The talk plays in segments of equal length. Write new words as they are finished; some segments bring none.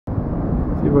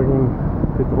See if I can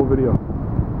take the whole video.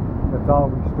 That's all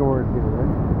restored here, right?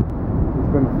 We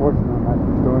spent a fortune on that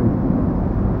restoring.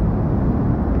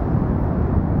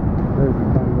 There's the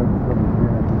kind of like coming here.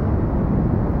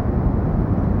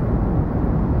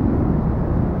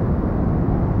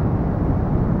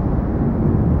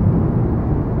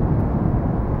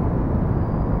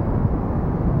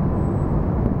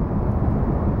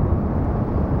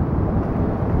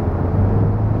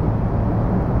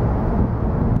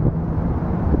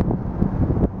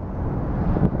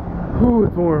 Ooh,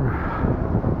 it's warm.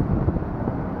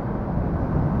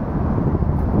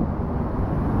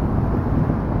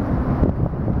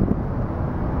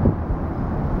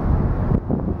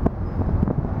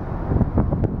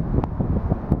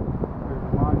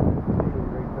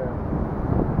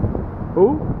 Who?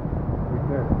 Right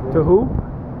there. To who?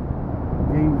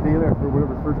 James Daly, or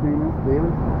whatever his first name is.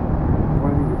 Daly?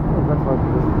 That's what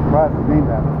his name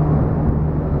that.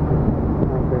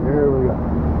 Okay, here we go.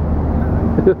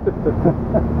 I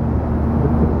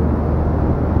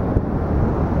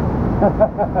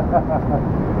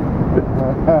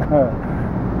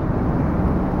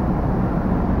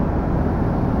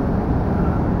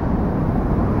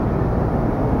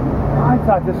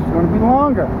thought this was going to be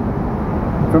longer.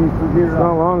 From here It's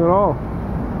not long at all.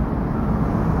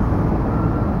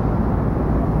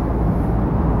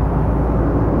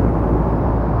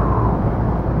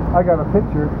 I got a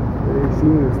picture. The AC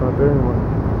unit's not there anymore.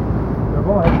 I've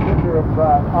only had a picture of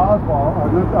Oswald,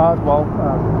 not Oswald,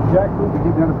 Jack Cooper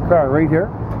getting out of the car right here,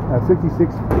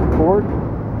 66 Ford,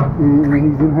 and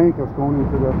he's in handcuffs going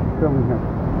into the filming here.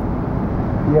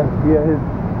 Yeah, his,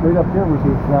 right up there was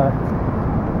his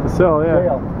The cell, yeah.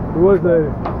 jail. It was there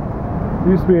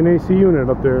used to be an AC unit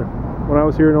up there. When I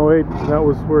was here in 08, that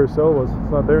was where his cell was.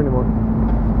 It's not there anymore.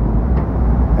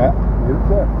 Yeah, it's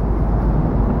there.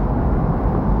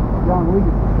 John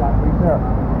Wiggins shot right there.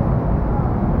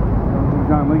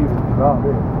 John Wiggins shot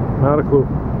there. Not a clue.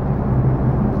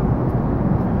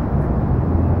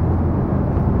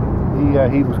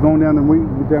 He was going down the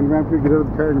went down the ramp here, get out of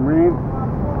the car and ran.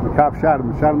 The cop shot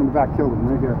him in the back, killed him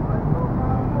right here.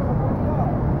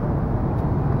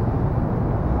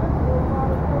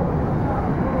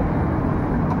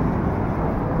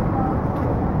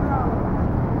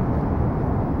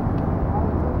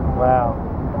 Wow.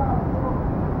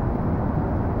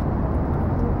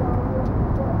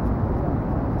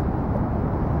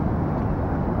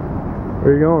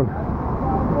 Where are you going?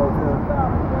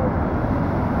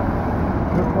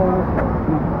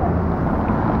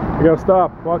 You gotta stop.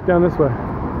 Walk down this way.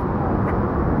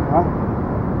 Huh?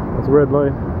 That's a red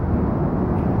light.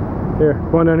 Here,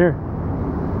 come on down here.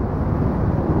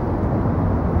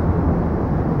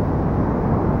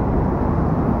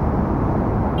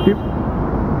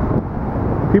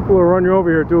 People will run you over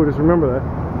here too, just remember that.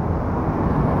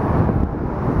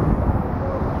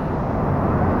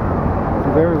 So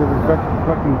there's the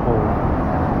reflecting pole.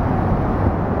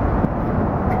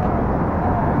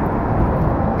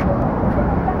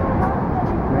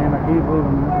 Man, I can't believe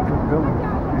I'm looking at this building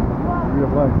in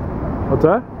real life. What's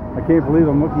that? I can't believe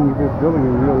I'm looking at this building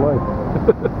in real life.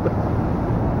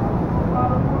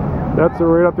 That's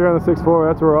right up there on the 6th floor.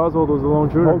 That's where Oswald was the lone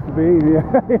shooter. Supposed to be,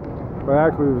 yeah. But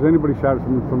actually, if anybody shot it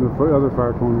from the other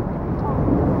far corner.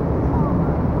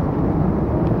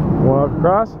 Walk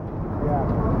across? Yeah.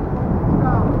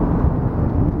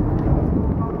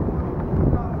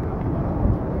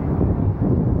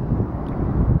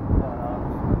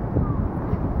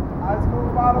 Ice cream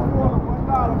bottle of water, $1,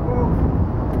 folks.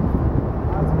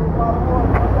 Ice cream bottle of water,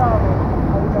 $1.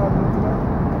 How you guys doing today?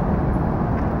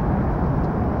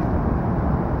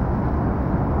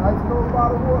 Ice cream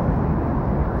bottle of water.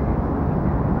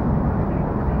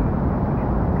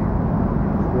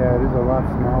 Yeah, it is a lot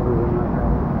smaller than that.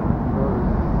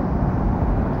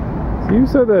 So you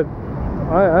said that.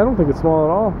 I don't think it's small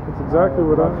at all. It's exactly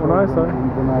what when I saw it.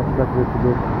 Than I expected it to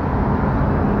be.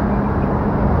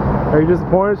 Are you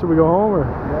disappointed? Should we go home or?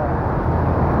 Yeah.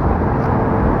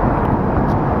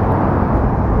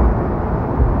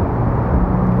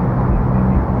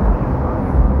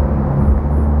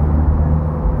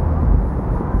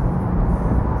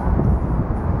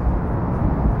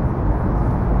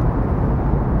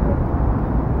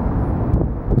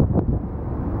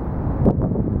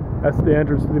 That's the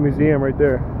entrance to the museum right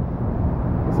there.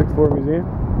 The 6th floor museum.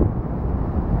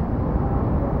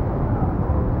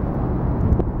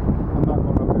 I'm not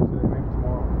going up there today, maybe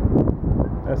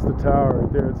tomorrow. That's the tower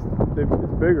right there. It's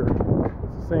bigger.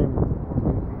 It's the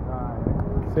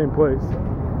same place.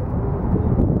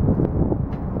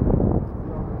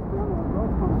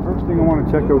 First thing I want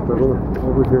to check out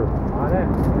over here.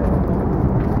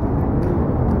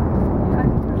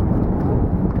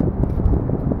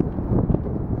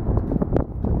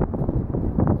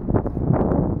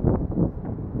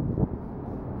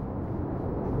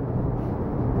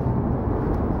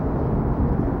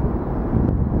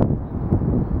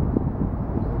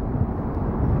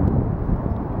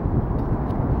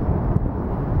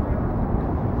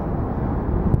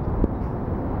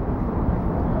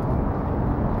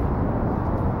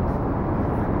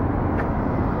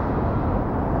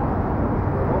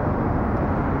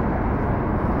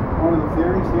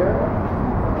 series here.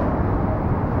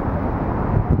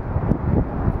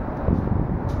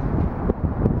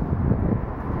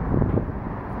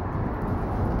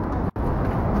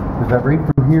 Is that right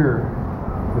from here?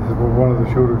 This is where one of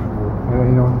the shoulders were. And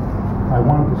you know, I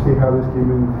wanted to see how this came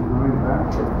in behind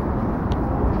back.